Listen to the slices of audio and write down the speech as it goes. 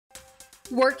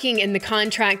Working in the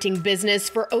contracting business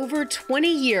for over 20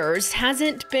 years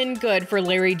hasn't been good for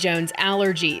Larry Jones'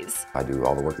 allergies. I do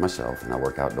all the work myself, and I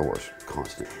work outdoors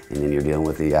constant. And then you're dealing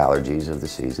with the allergies of the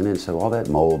season, and so all that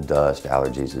mold, dust,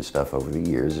 allergies and stuff over the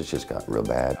years, it's just gotten real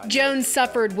bad. Jones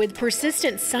suffered with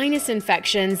persistent sinus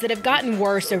infections that have gotten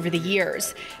worse over the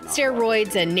years.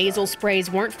 Steroids and nasal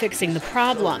sprays weren't fixing the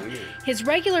problem. His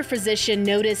regular physician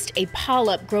noticed a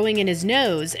polyp growing in his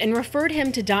nose and referred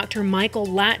him to Dr. Michael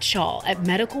Latshaw at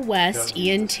Medical West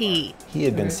ENT. He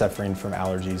had been suffering from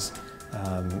allergies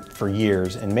for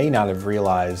years and may not have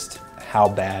realized how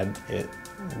bad it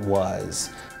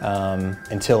was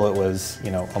until it was,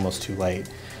 almost too late.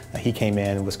 He came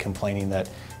in and was complaining that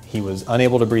he was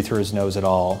unable to breathe through his nose at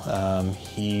all.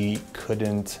 He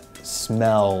couldn't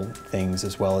smell things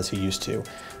as well as he used to.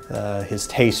 His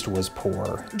taste was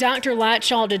poor. Dr.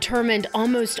 Latshaw determined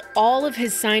almost all of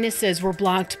his sinuses were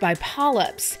blocked by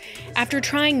polyps. After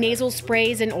trying nasal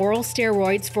sprays and oral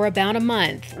steroids for about a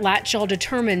month, Latshaw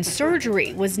determined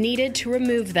surgery was needed to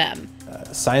remove them.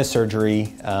 Sinus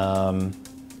surgery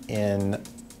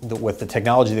with the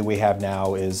technology that we have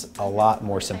now is a lot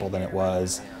more simple than it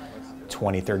was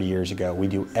 20, 30 years ago. We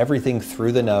do everything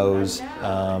through the nose.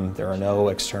 There are no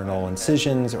external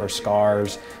incisions or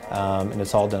scars, and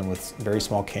it's all done with very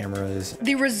small cameras.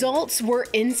 The results were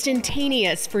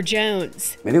instantaneous for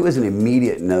Jones. And it was an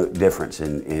immediate difference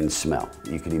in smell.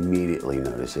 You could immediately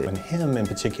notice it. And him in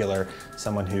particular,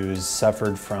 someone who's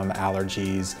suffered from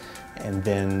allergies, and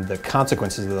then the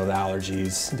consequences of those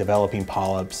allergies, developing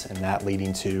polyps, and that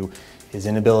leading to his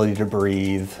inability to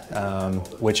breathe,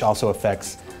 which also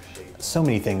affects so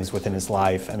many things within his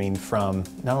life. I mean, from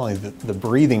not only the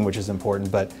breathing, which is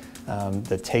important, but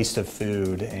the taste of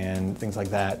food and things like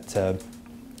that, to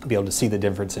be able to see the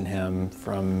difference in him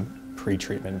from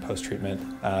pre-treatment and post-treatment.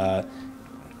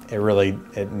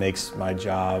 It makes my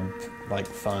job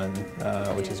fun,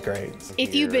 which is great.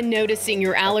 If you've been noticing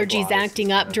your allergies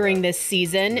acting up during this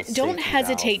season, don't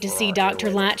hesitate to see Dr.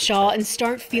 Latshaw and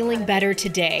start feeling better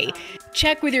today.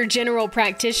 Check with your general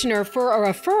practitioner for a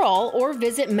referral or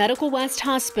visit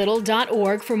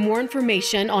medicalwesthospital.org for more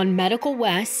information on Medical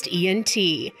West ENT.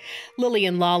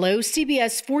 Lillian Lalo,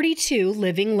 CBS 42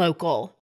 Living Local.